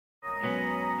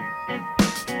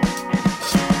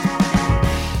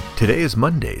Today is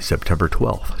Monday, September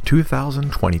 12th,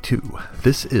 2022.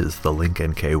 This is the Link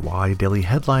NKY Daily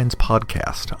Headlines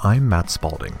Podcast. I'm Matt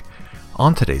Spalding.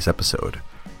 On today's episode,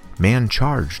 man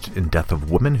charged in death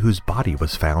of woman whose body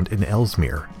was found in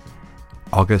Elsmere.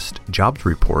 August jobs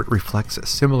report reflects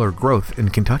similar growth in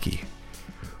Kentucky.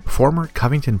 Former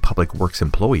Covington Public Works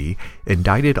employee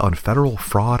indicted on federal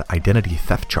fraud identity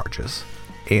theft charges.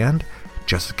 And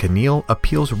Jessica Neal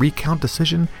appeals recount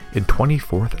decision in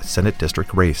 24th Senate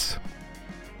District race.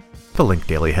 The Link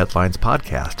Daily Headlines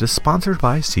podcast is sponsored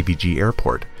by CVG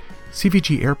Airport.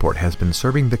 CVG Airport has been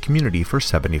serving the community for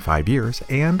 75 years,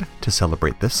 and to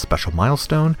celebrate this special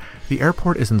milestone, the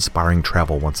airport is inspiring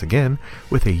travel once again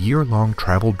with a year-long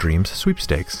Travel Dreams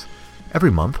sweepstakes.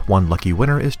 Every month, one lucky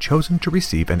winner is chosen to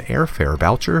receive an airfare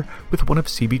voucher with one of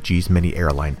CVG's many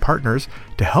airline partners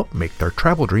to help make their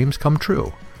travel dreams come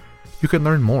true. You can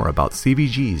learn more about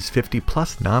CVG's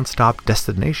 50-plus nonstop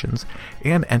destinations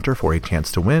and enter for a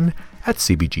chance to win at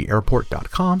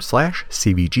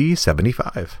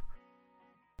cvgairport.com/CVG75.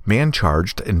 Man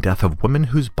charged in death of woman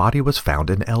whose body was found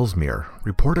in Elsmere,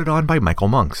 reported on by Michael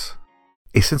Monks.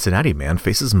 A Cincinnati man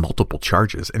faces multiple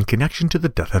charges in connection to the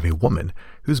death of a woman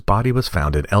whose body was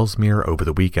found in Elsmere over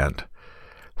the weekend.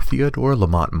 Theodore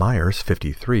Lamont Myers,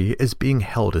 53, is being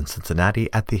held in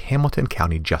Cincinnati at the Hamilton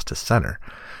County Justice Center.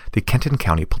 The Kenton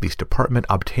County Police Department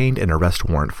obtained an arrest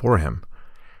warrant for him.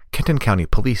 Kenton County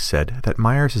Police said that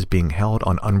Myers is being held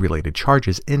on unrelated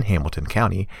charges in Hamilton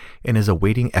County and is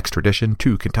awaiting extradition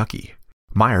to Kentucky.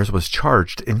 Myers was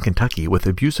charged in Kentucky with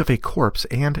abuse of a corpse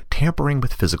and tampering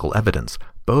with physical evidence,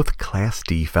 both Class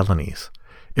D felonies.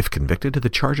 If convicted, the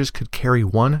charges could carry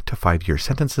 1 to 5 year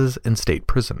sentences in state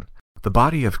prison. The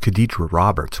body of Khadijah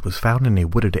Roberts was found in a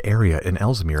wooded area in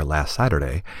Elsmere last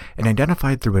Saturday and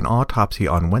identified through an autopsy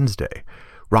on Wednesday.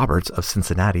 Roberts of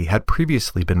Cincinnati had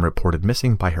previously been reported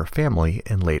missing by her family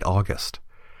in late August.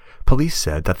 Police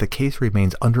said that the case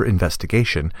remains under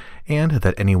investigation and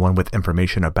that anyone with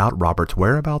information about Roberts'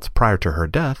 whereabouts prior to her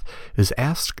death is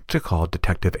asked to call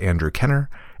Detective Andrew Kenner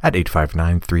at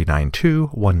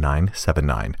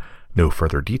 859-392-1979. No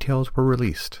further details were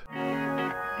released.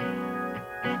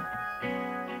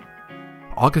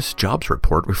 August jobs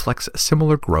report reflects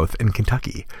similar growth in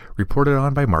Kentucky, reported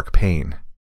on by Mark Payne.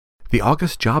 The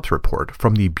August jobs report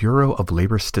from the Bureau of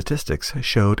Labor Statistics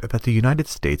showed that the United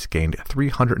States gained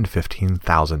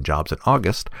 315,000 jobs in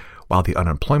August, while the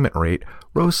unemployment rate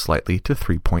rose slightly to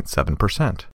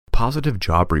 3.7%. Positive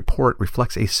job report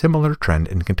reflects a similar trend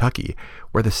in Kentucky,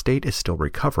 where the state is still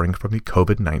recovering from the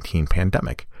COVID-19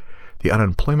 pandemic. The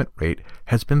unemployment rate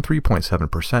has been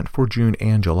 3.7% for June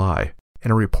and July. In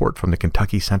a report from the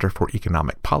Kentucky Center for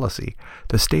Economic Policy,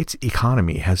 the state's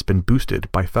economy has been boosted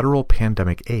by federal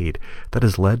pandemic aid that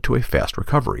has led to a fast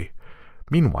recovery.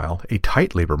 Meanwhile, a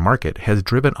tight labor market has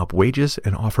driven up wages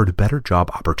and offered better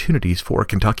job opportunities for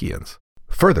Kentuckians.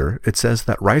 Further, it says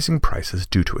that rising prices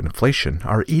due to inflation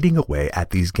are eating away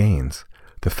at these gains.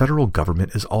 The federal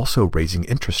government is also raising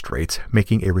interest rates,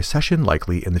 making a recession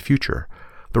likely in the future.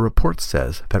 The report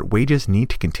says that wages need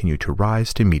to continue to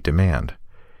rise to meet demand.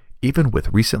 Even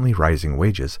with recently rising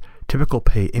wages, typical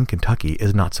pay in Kentucky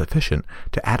is not sufficient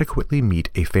to adequately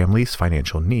meet a family's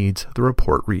financial needs, the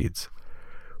report reads.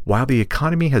 While the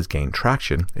economy has gained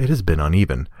traction, it has been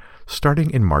uneven. Starting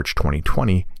in March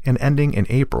 2020 and ending in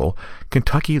April,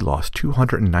 Kentucky lost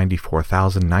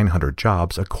 294,900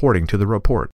 jobs according to the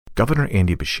report. Governor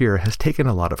Andy Beshear has taken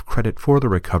a lot of credit for the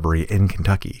recovery in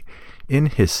Kentucky, in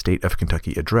his State of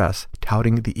Kentucky address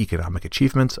touting the economic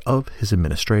achievements of his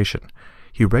administration.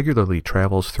 He regularly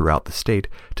travels throughout the state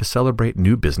to celebrate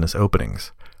new business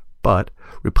openings. But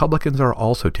Republicans are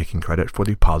also taking credit for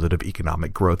the positive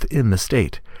economic growth in the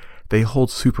state. They hold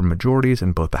supermajorities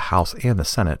in both the House and the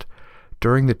Senate.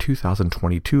 During the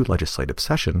 2022 legislative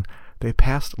session, they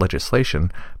passed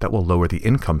legislation that will lower the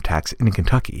income tax in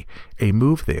Kentucky, a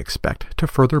move they expect to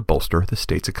further bolster the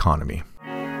state's economy.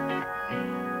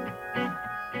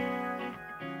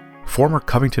 Former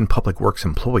Covington Public Works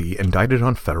employee indicted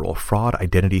on federal fraud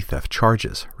identity theft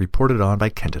charges, reported on by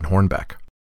Kenton Hornbeck.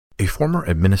 A former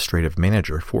administrative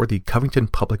manager for the Covington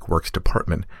Public Works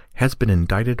Department has been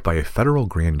indicted by a federal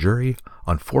grand jury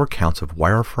on 4 counts of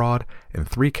wire fraud and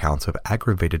 3 counts of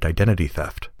aggravated identity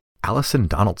theft. Allison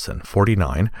Donaldson,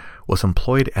 49, was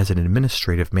employed as an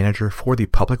administrative manager for the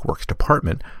Public Works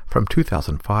Department from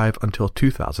 2005 until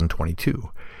 2022.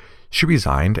 She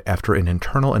resigned after an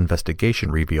internal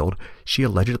investigation revealed she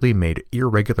allegedly made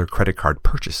irregular credit card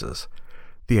purchases.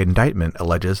 The indictment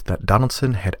alleges that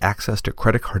Donaldson had access to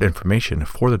credit card information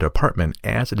for the department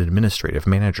as an administrative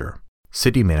manager.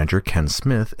 City Manager Ken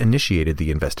Smith initiated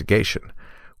the investigation.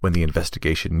 When the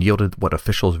investigation yielded what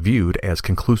officials viewed as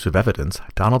conclusive evidence,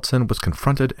 Donaldson was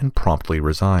confronted and promptly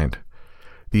resigned.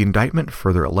 The indictment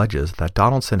further alleges that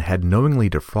Donaldson had knowingly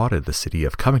defrauded the city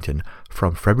of Covington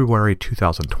from February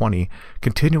 2020,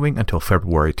 continuing until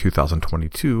February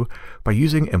 2022, by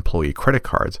using employee credit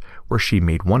cards where she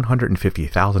made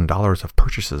 $150,000 of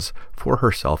purchases for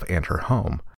herself and her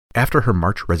home. After her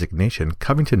March resignation,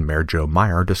 Covington Mayor Joe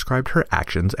Meyer described her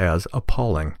actions as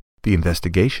appalling. The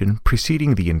investigation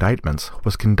preceding the indictments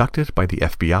was conducted by the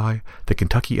FBI, the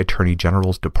Kentucky Attorney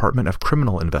General's Department of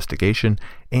Criminal Investigation,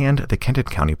 and the Kenton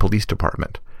County Police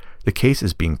Department. The case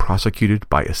is being prosecuted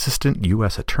by Assistant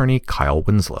U.S. Attorney Kyle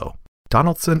Winslow.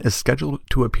 Donaldson is scheduled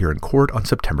to appear in court on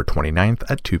September 29th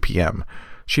at 2 p.m.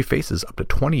 She faces up to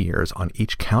 20 years on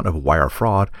each count of wire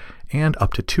fraud and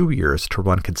up to 2 years to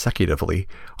run consecutively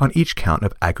on each count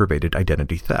of aggravated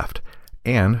identity theft,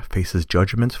 and faces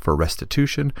judgments for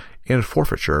restitution and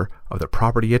forfeiture of the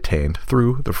property attained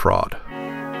through the fraud.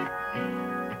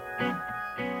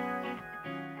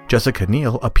 Jessica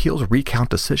Neal appeals recount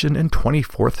decision in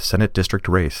 24th Senate District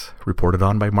race, reported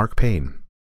on by Mark Payne.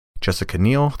 Jessica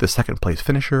Neal, the second-place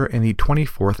finisher in the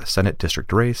 24th Senate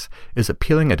District race, is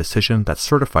appealing a decision that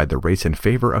certified the race in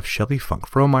favor of Shelley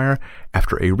Funk-Frohmeyer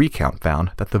after a recount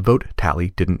found that the vote tally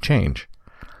didn't change.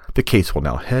 The case will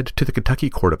now head to the Kentucky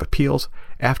Court of Appeals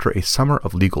after a summer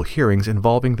of legal hearings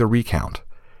involving the recount.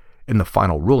 In the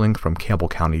final ruling from Campbell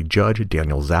County Judge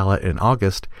Daniel Zala in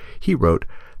August, he wrote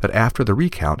that after the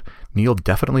recount, Neal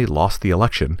definitely lost the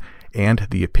election, and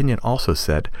the opinion also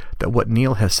said that what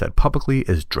Neal has said publicly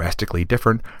is drastically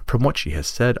different from what she has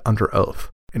said under oath.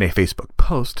 In a Facebook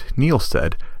post, Neal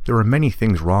said there were many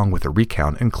things wrong with the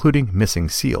recount, including missing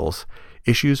seals,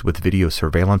 issues with video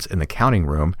surveillance in the counting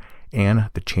room, and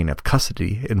the chain of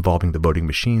custody involving the voting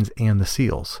machines and the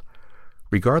seals.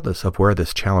 Regardless of where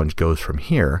this challenge goes from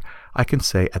here, I can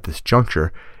say at this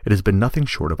juncture it has been nothing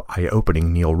short of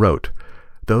eye-opening, Neal wrote.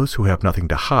 Those who have nothing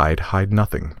to hide, hide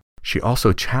nothing. She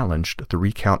also challenged the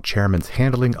recount chairman's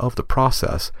handling of the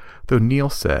process, though Neal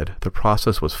said the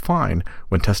process was fine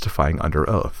when testifying under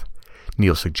oath.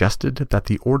 Neal suggested that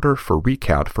the order for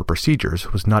recount for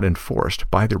procedures was not enforced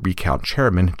by the recount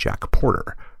chairman, Jack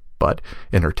Porter, but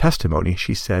in her testimony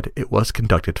she said it was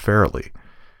conducted fairly.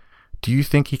 Do you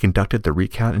think he conducted the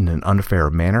recount in an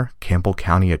unfair manner? Campbell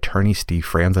County Attorney Steve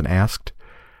Franzen asked.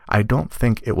 I don't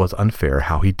think it was unfair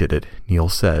how he did it, Neal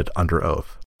said under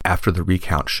oath. After the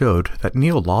recount showed that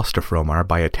Neal lost to Frohmeyer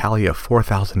by a tally of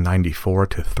 4,094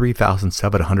 to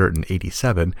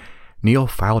 3,787, Neal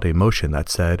filed a motion that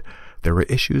said there were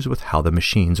issues with how the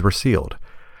machines were sealed.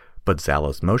 But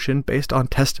Zala's motion, based on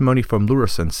testimony from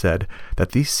Lurison, said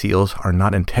that these seals are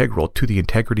not integral to the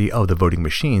integrity of the voting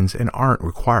machines and aren't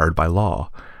required by law.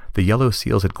 The yellow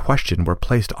seals in question were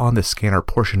placed on the scanner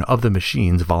portion of the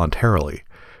machines voluntarily.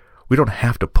 We don't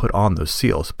have to put on those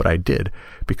seals, but I did,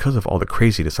 because of all the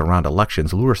craziness around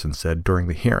elections, Lurison said during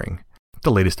the hearing.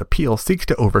 The latest appeal seeks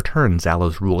to overturn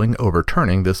Zala's ruling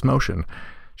overturning this motion.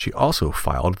 She also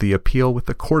filed the appeal with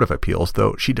the Court of Appeals,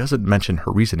 though she doesn't mention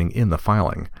her reasoning in the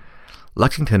filing.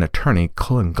 Lexington attorney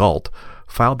Cullen Galt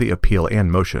filed the appeal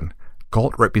and motion.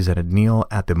 Galt represented Neal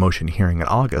at the motion hearing in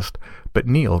August, but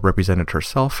Neal represented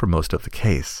herself for most of the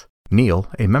case. Neal,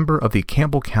 a member of the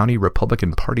Campbell County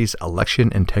Republican Party's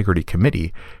Election Integrity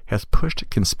Committee, has pushed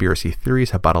conspiracy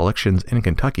theories about elections in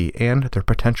Kentucky and their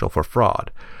potential for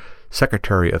fraud.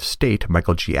 Secretary of State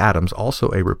Michael G. Adams,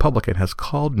 also a Republican, has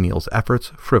called Neal's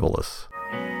efforts frivolous.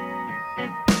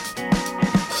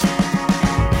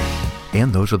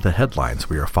 And those are the headlines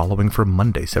we are following for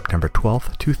Monday, September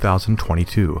 12th,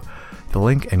 2022. The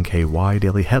Link NKY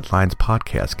Daily Headlines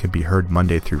podcast can be heard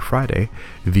Monday through Friday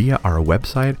via our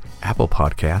website, Apple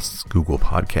Podcasts, Google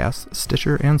Podcasts,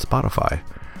 Stitcher, and Spotify.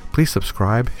 Please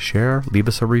subscribe, share, leave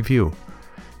us a review.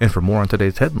 And for more on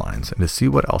today's headlines and to see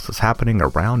what else is happening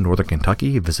around Northern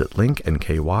Kentucky, visit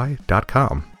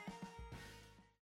linknky.com.